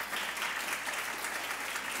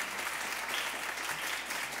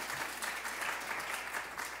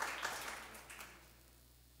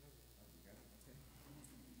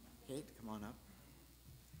 Kate, come on up.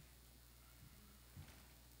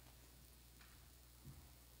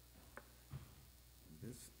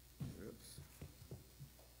 This, is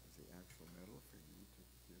the actual medal for you to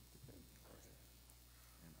give to Kate.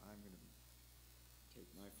 And I'm going to take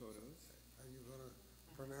my photos. Are you going to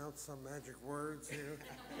pronounce some magic words here?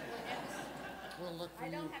 We'll look for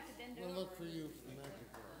you. have to bend We'll look for you for magic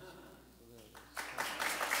words.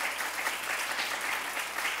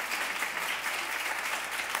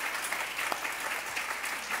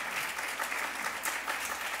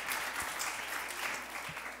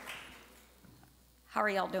 How are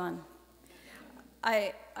y'all doing?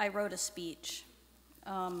 I wrote a speech,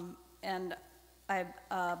 and I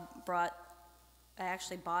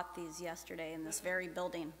actually bought these yesterday in this very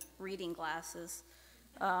building, reading glasses.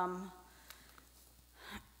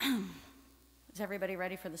 Is everybody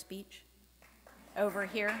ready for the speech? Over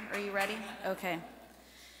here, are you ready? Okay.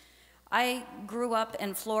 I grew up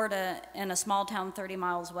in Florida in a small town 30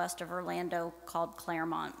 miles west of Orlando called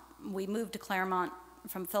Claremont. We moved to Claremont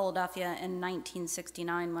from Philadelphia in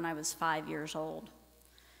 1969 when I was 5 years old.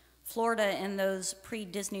 Florida in those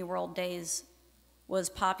pre-Disney World days was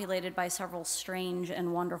populated by several strange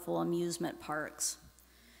and wonderful amusement parks.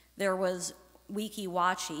 There was Weeki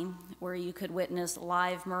Wachee, where you could witness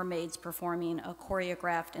live mermaids performing a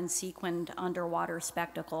choreographed and sequined underwater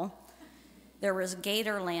spectacle. There was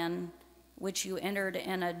Gatorland, which you entered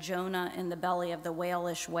in a Jonah in the belly of the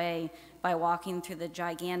whalish way by walking through the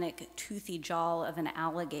gigantic toothy jaw of an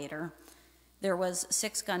alligator. There was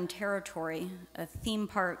Six Gun Territory, a theme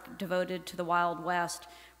park devoted to the Wild West,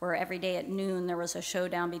 where every day at noon there was a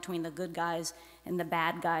showdown between the good guys and the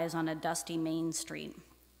bad guys on a dusty main street.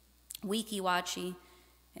 Weeki Wachee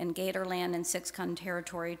and Gatorland and Six Gun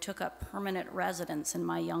Territory took up permanent residence in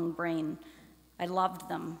my young brain. I loved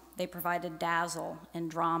them. They provided dazzle and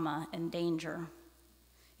drama and danger.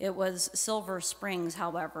 It was Silver Springs,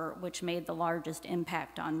 however, which made the largest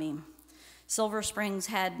impact on me. Silver Springs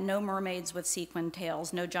had no mermaids with sequin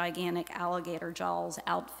tails, no gigantic alligator jaws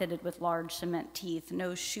outfitted with large cement teeth, no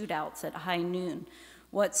shootouts at high noon.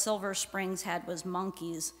 What Silver Springs had was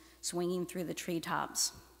monkeys swinging through the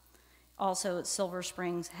treetops. Also, Silver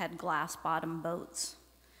Springs had glass-bottom boats.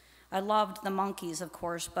 I loved the monkeys, of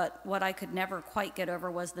course, but what I could never quite get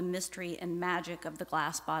over was the mystery and magic of the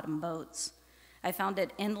glass-bottom boats. I found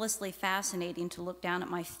it endlessly fascinating to look down at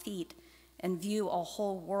my feet and view a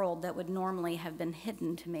whole world that would normally have been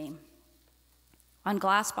hidden to me. On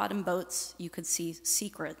glass-bottom boats, you could see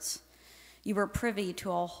secrets. You were privy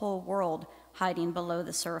to a whole world hiding below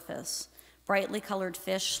the surface. Brightly colored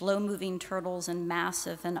fish, slow-moving turtles, and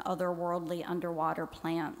massive and otherworldly underwater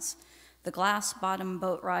plants. The glass-bottom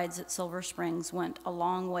boat rides at Silver Springs went a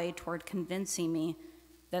long way toward convincing me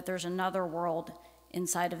that there's another world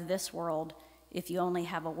inside of this world if you only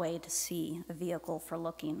have a way to see, a vehicle for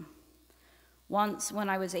looking. Once, when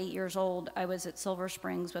I was 8 years old, I was at Silver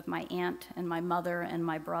Springs with my aunt and my mother and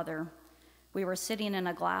my brother. We were sitting in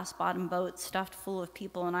a glass-bottom boat stuffed full of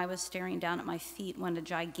people, and I was staring down at my feet when a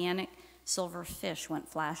gigantic silver fish went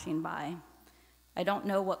flashing by. I don't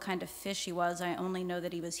know what kind of fish he was. I only know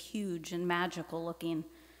that he was huge and magical looking.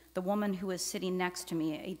 The woman who was sitting next to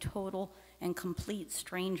me, a total and complete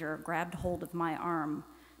stranger, grabbed hold of my arm.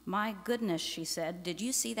 "My goodness," she said, "did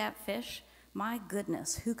you see that fish? My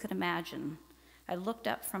goodness, who could imagine?" I looked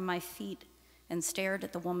up from my feet and stared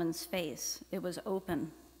at the woman's face. It was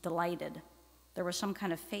open, delighted. There was some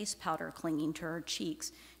kind of face powder clinging to her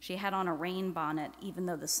cheeks. She had on a rain bonnet, even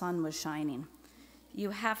though the sun was shining. You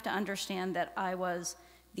have to understand that I was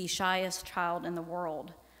the shyest child in the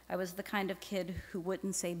world. I was the kind of kid who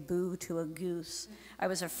wouldn't say boo to a goose. I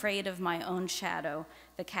was afraid of my own shadow.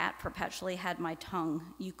 The cat perpetually had my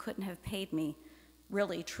tongue. You couldn't have paid me.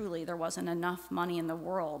 Really, truly, there wasn't enough money in the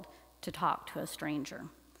world to talk to a stranger.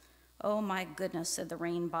 "Oh my goodness," said the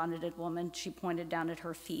rain-bonneted woman. She pointed down at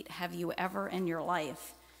her feet. "Have you ever in your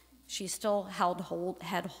life?" She still had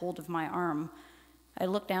hold of my arm. I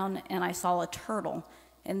looked down and I saw a turtle,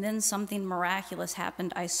 and then something miraculous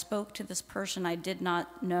happened. I spoke to this person I did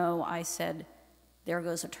not know. I said, "There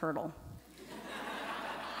goes a turtle."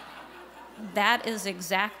 "That is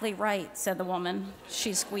exactly right," said the woman.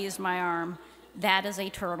 She squeezed my arm. "That is a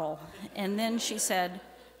turtle." And then she said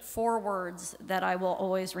 4 words that I will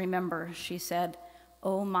always remember. She said,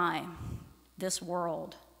 "Oh my, this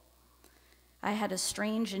world." I had a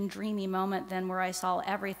strange and dreamy moment then where I saw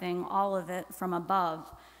everything, all of it, from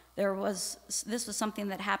above. This was something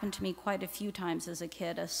that happened to me quite a few times as a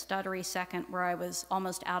kid, a stuttery second where I was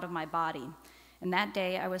almost out of my body. And that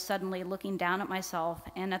day I was suddenly looking down at myself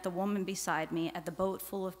and at the woman beside me, at the boat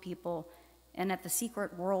full of people, and at the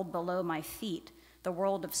secret world below my feet, the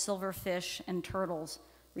world of silver fish and turtles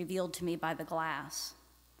revealed to me by the glass.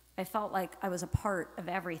 I felt like I was a part of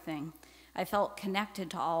everything. I felt connected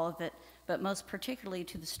to all of it, but most particularly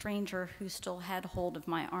to the stranger who still had hold of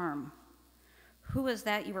my arm. "Who is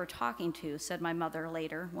that you were talking to?" said my mother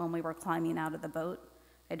later when we were climbing out of the boat.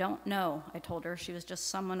 "I don't know," I told her. "She was just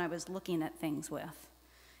someone I was looking at things with."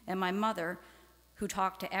 And my mother, who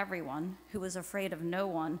talked to everyone, who was afraid of no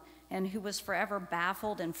one, and who was forever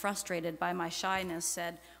baffled and frustrated by my shyness,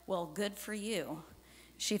 said, "Well, good for you."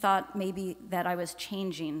 She thought maybe that I was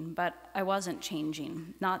changing, but I wasn't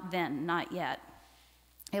changing. Not then, not yet.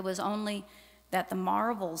 It was only that the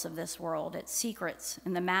marvels of this world, its secrets,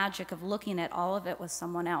 and the magic of looking at all of it with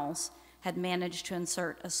someone else had managed to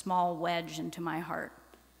insert a small wedge into my heart.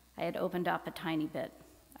 I had opened up a tiny bit.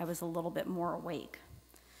 I was a little bit more awake.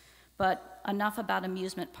 But enough about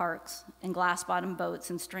amusement parks and glass-bottom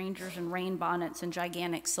boats and strangers and rain bonnets and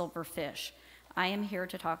gigantic silver fish. I am here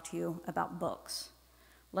to talk to you about books.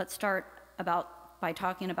 Let's start by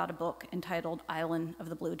talking about a book entitled Island of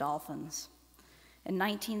the Blue Dolphins. In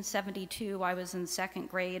 1972, I was in 2nd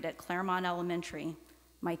grade at Claremont Elementary.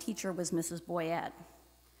 My teacher was Mrs. Boyette.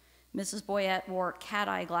 Mrs. Boyette wore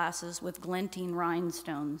cat-eye glasses with glinting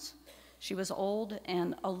rhinestones. She was old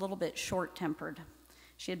and a little bit short-tempered.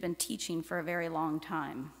 She had been teaching for a very long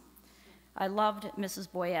time. I loved Mrs.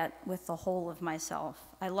 Boyette with the whole of myself.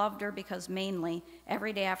 I loved her because mainly,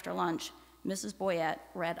 every day after lunch, Mrs. Boyette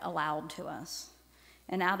read aloud to us.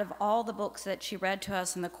 And out of all the books that she read to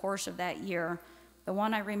us in the course of that year, the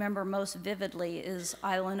one I remember most vividly is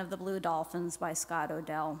Island of the Blue Dolphins by Scott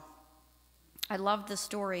Odell. I loved the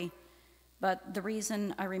story, but the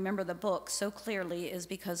reason I remember the book so clearly is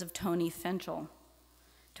because of Tony Finchel.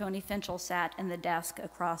 Tony Finchel sat in the desk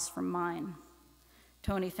across from mine.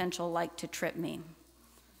 Tony Finchel liked to trip me.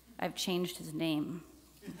 I've changed his name.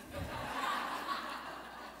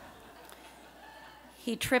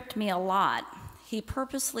 He tripped me a lot. He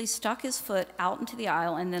purposely stuck his foot out into the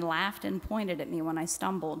aisle and then laughed and pointed at me when I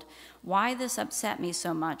stumbled. Why this upset me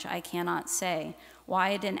so much, I cannot say. Why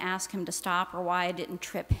I didn't ask him to stop or why I didn't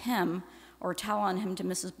trip him or tell on him to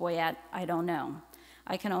Mrs. Boyette, I don't know.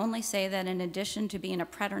 I can only say that in addition to being a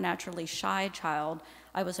preternaturally shy child,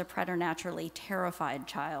 I was a preternaturally terrified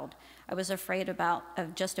child. I was afraid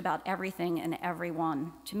of just about everything and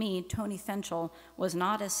everyone. To me, Tony Finchel was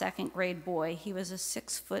not a second-grade boy. He was a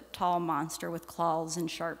 6-foot-tall monster with claws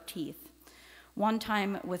and sharp teeth. One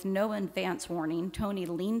time, with no advance warning, Tony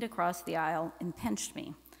leaned across the aisle and pinched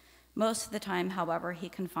me. Most of the time, however, he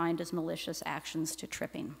confined his malicious actions to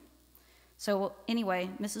tripping. So anyway,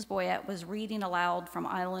 Mrs. Boyette was reading aloud from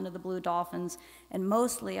Island of the Blue Dolphins, and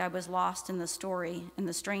mostly I was lost in the story and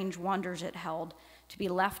the strange wonders it held, to be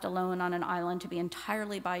left alone on an island, to be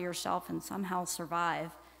entirely by yourself and somehow survive.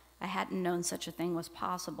 I hadn't known such a thing was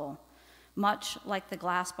possible. Much like the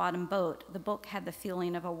glass-bottom boat, the book had the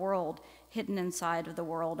feeling of a world hidden inside of the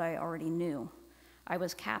world I already knew. I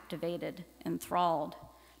was captivated, enthralled,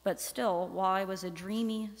 but still, while I was a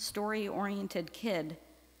dreamy, story-oriented kid,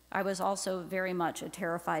 I was also very much a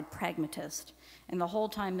terrified pragmatist, and the whole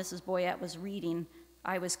time Mrs. Boyette was reading,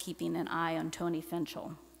 I was keeping an eye on Tony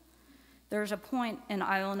Finchel. There's a point in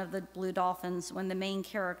Island of the Blue Dolphins when the main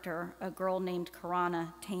character, a girl named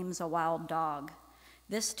Karana, tames a wild dog.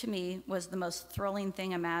 This, to me, was the most thrilling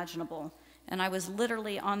thing imaginable, and I was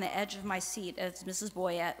literally on the edge of my seat as Mrs.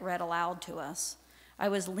 Boyette read aloud to us. I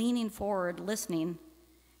was leaning forward, listening,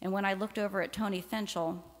 and when I looked over at Tony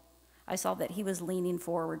Finchel, I saw that he was leaning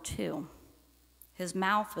forward too. His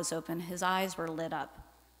mouth was open, his eyes were lit up.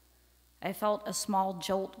 I felt a small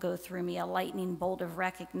jolt go through me, a lightning bolt of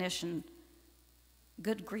recognition.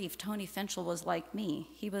 Good grief, Tony Finchel was like me.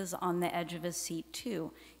 He was on the edge of his seat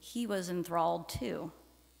too. He was enthralled too.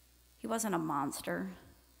 He wasn't a monster.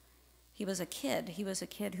 He was a kid. He was a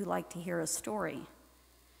kid who liked to hear a story.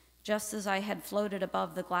 Just as I had floated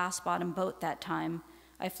above the glass-bottom boat that time,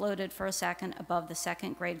 I floated for a second above the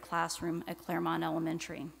second-grade classroom at Claremont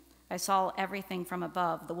Elementary. I saw everything from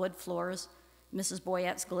above, the wood floors, Mrs.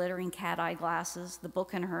 Boyette's glittering cat-eye glasses, the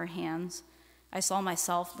book in her hands. I saw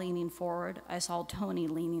myself leaning forward. I saw Tony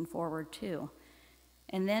leaning forward too.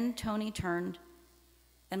 And then Tony turned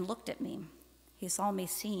and looked at me. He saw me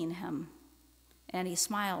seeing him, and he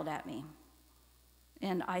smiled at me,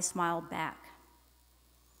 and I smiled back.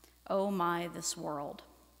 Oh my, this world.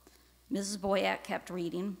 Mrs. Boyette kept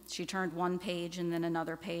reading. She turned one page and then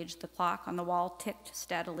another page. The clock on the wall ticked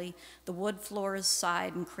steadily. The wood floors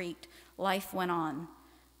sighed and creaked. Life went on.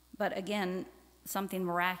 But again, something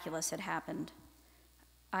miraculous had happened.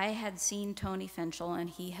 I had seen Tony Finchel and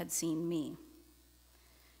he had seen me.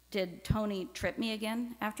 Did Tony trip me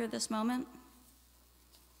again after this moment?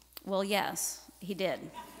 Well, yes, he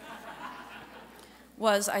did.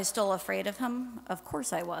 Was I still afraid of him? Of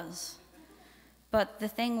course I was. But the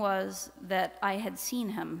thing was that I had seen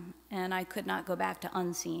him, and I could not go back to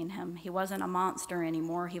unseeing him. He wasn't a monster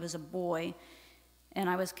anymore. He was a boy, and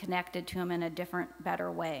I was connected to him in a different,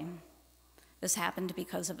 better way. This happened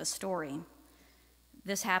because of a story.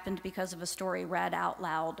 This happened because of a story read out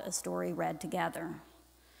loud, a story read together.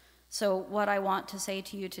 So what I want to say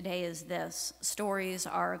to you today is this: stories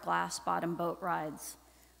are glass-bottom boat rides.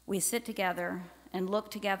 We sit together and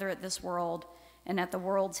look together at this world and at the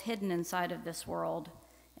worlds hidden inside of this world,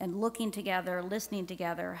 and looking together, listening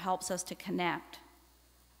together helps us to connect.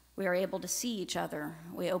 We are able to see each other.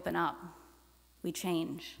 We open up. We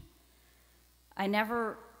change. I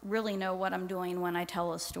never really know what I'm doing when I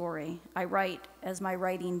tell a story. I write, as my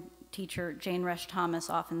writing teacher, Jane Rush Thomas,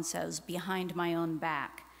 often says, behind my own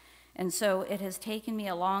back. And so it has taken me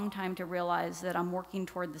a long time to realize that I'm working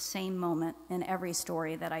toward the same moment in every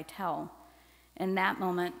story that I tell. And that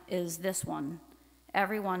moment is this one.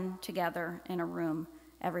 Everyone together in a room,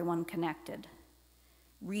 everyone connected.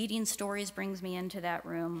 Reading stories brings me into that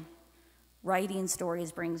room. Writing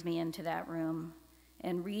stories brings me into that room.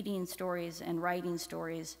 And reading stories and writing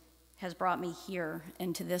stories has brought me here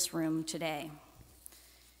into this room today.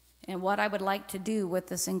 And what I would like to do with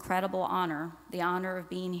this incredible honor, the honor of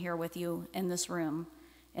being here with you in this room,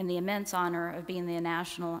 and the immense honor of being the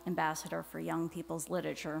National Ambassador for Young People's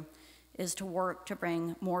Literature, is to work to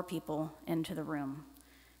bring more people into the room,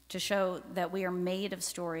 to show that we are made of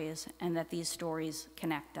stories and that these stories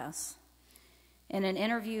connect us. In an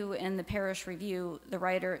interview in the Parish Review, the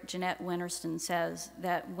writer Jeanette Winterston says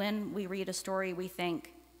that when we read a story, we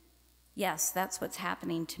think, yes, that's what's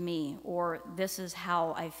happening to me, or this is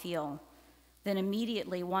how I feel. Then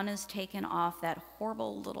immediately one is taken off that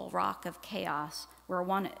horrible little rock of chaos where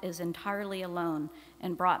one is entirely alone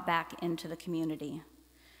and brought back into the community.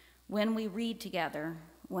 When we read together,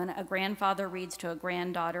 when a grandfather reads to a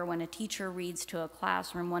granddaughter, when a teacher reads to a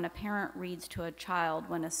classroom, when a parent reads to a child,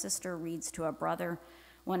 when a sister reads to a brother,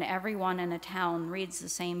 when everyone in a town reads the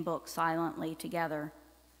same book silently together,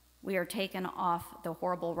 we are taken off the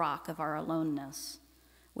horrible rock of our aloneness.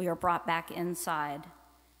 We are brought back inside.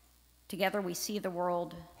 Together we see the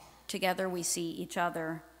world. Together we see each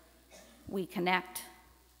other. We connect,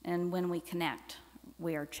 and when we connect,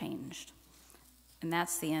 we are changed. And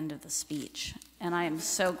that's the end of the speech. And I am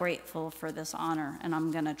so grateful for this honor, and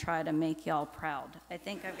I'm going to try to make y'all proud. I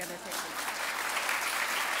think I've got to take it.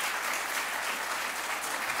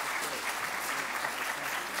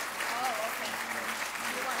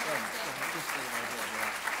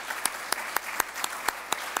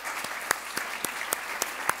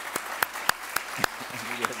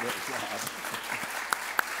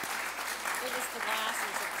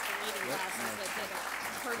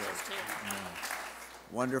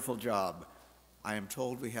 Wonderful job. I am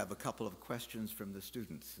told we have a couple of questions from the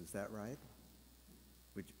students. Is that right?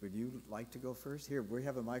 Would you like to go first? Here, we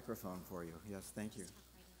have a microphone for you. Yes, thank you.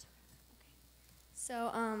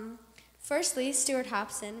 So, firstly, Stuart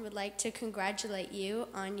Hobson would like to congratulate you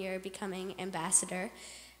on your becoming ambassador.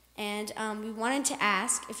 And we wanted to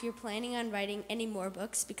ask if you're planning on writing any more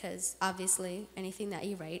books, because obviously anything that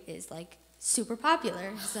you write is like super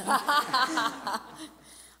popular. So.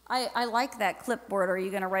 I like that clipboard. Are you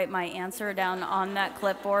going to write my answer down on that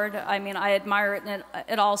clipboard? I mean, I admire it, and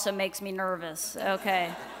it also makes me nervous.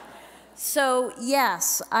 Okay. So,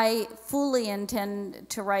 yes, I fully intend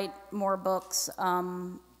to write more books,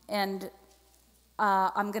 and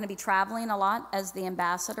I'm going to be traveling a lot as the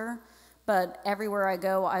ambassador, but everywhere I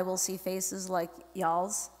go, I will see faces like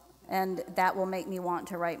y'all's, and that will make me want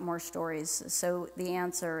to write more stories. So the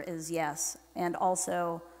answer is yes, and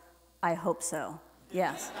also, I hope so.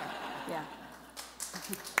 Yes. Yeah.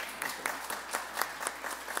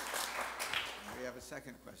 We have a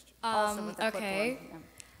second question. Also with the Okay.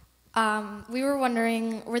 clipboard, We were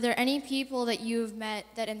wondering, were there any people that you've met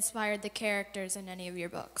that inspired the characters in any of your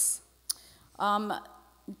books?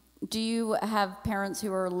 Do you have parents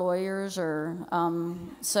who are lawyers, or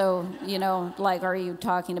so, you know, like, are you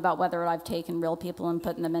talking about whether I've taken real people and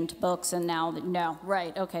putting them into books and now, no,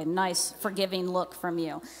 right, okay, nice, forgiving look from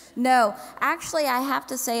you. No, actually, I have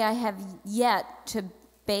to say I have yet to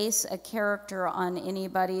base a character on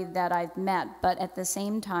anybody that I've met, but at the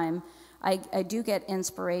same time, I do get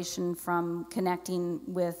inspiration from connecting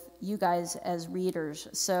with you guys as readers.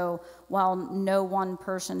 So while no one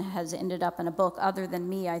person has ended up in a book other than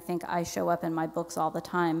me, I think I show up in my books all the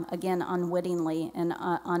time, again, unwittingly and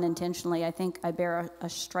unintentionally. I think I bear a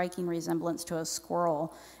striking resemblance to a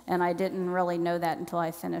squirrel, and I didn't really know that until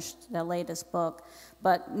I finished the latest book.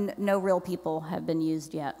 But no real people have been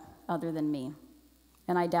used yet other than me,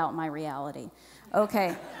 and I doubt my reality.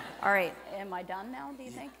 Okay, all right, am I done now, do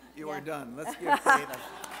you think? You are done. Let's give Kate a...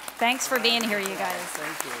 Thanks for being here, you guys.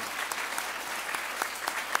 Thank you.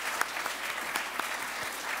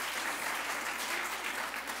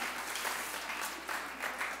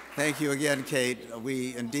 Thank you again, Kate.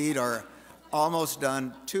 We indeed are almost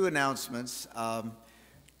done. Two announcements.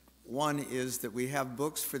 One is that we have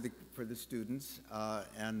books for the students,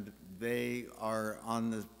 and they are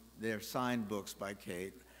on they're signed books by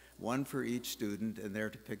Kate. One for each student, and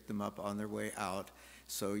they're to pick them up on their way out.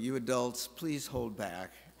 So you adults, please hold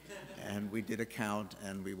back. And we did a count,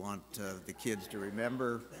 and we want the kids to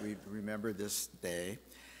remember this day.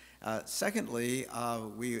 Secondly,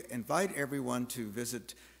 we invite everyone to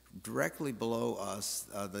visit directly below us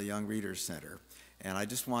the Young Readers Center. And I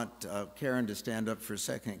just want Karen to stand up for a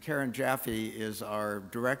second. Karen Jaffe is our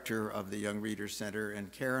director of the Young Readers Center,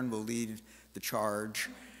 and Karen will lead the charge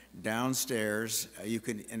downstairs.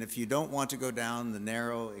 And if you don't want to go down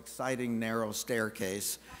the exciting narrow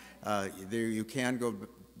staircase, there you can go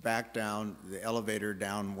back down the elevator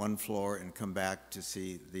down one floor and come back to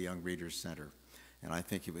see the Young Readers Center. And I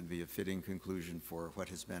think it would be a fitting conclusion for what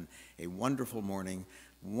has been a wonderful morning.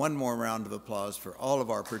 One more round of applause for all of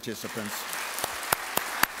our participants.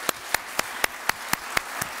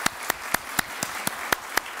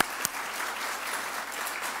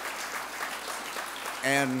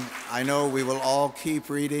 And I know we will all keep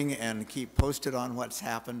reading and keep posted on what's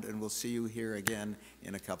happened, and we'll see you here again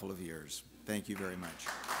in a couple of years. Thank you very much.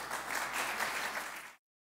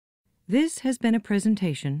 This has been a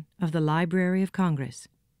presentation of the Library of Congress.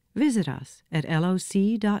 Visit us at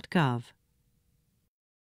loc.gov.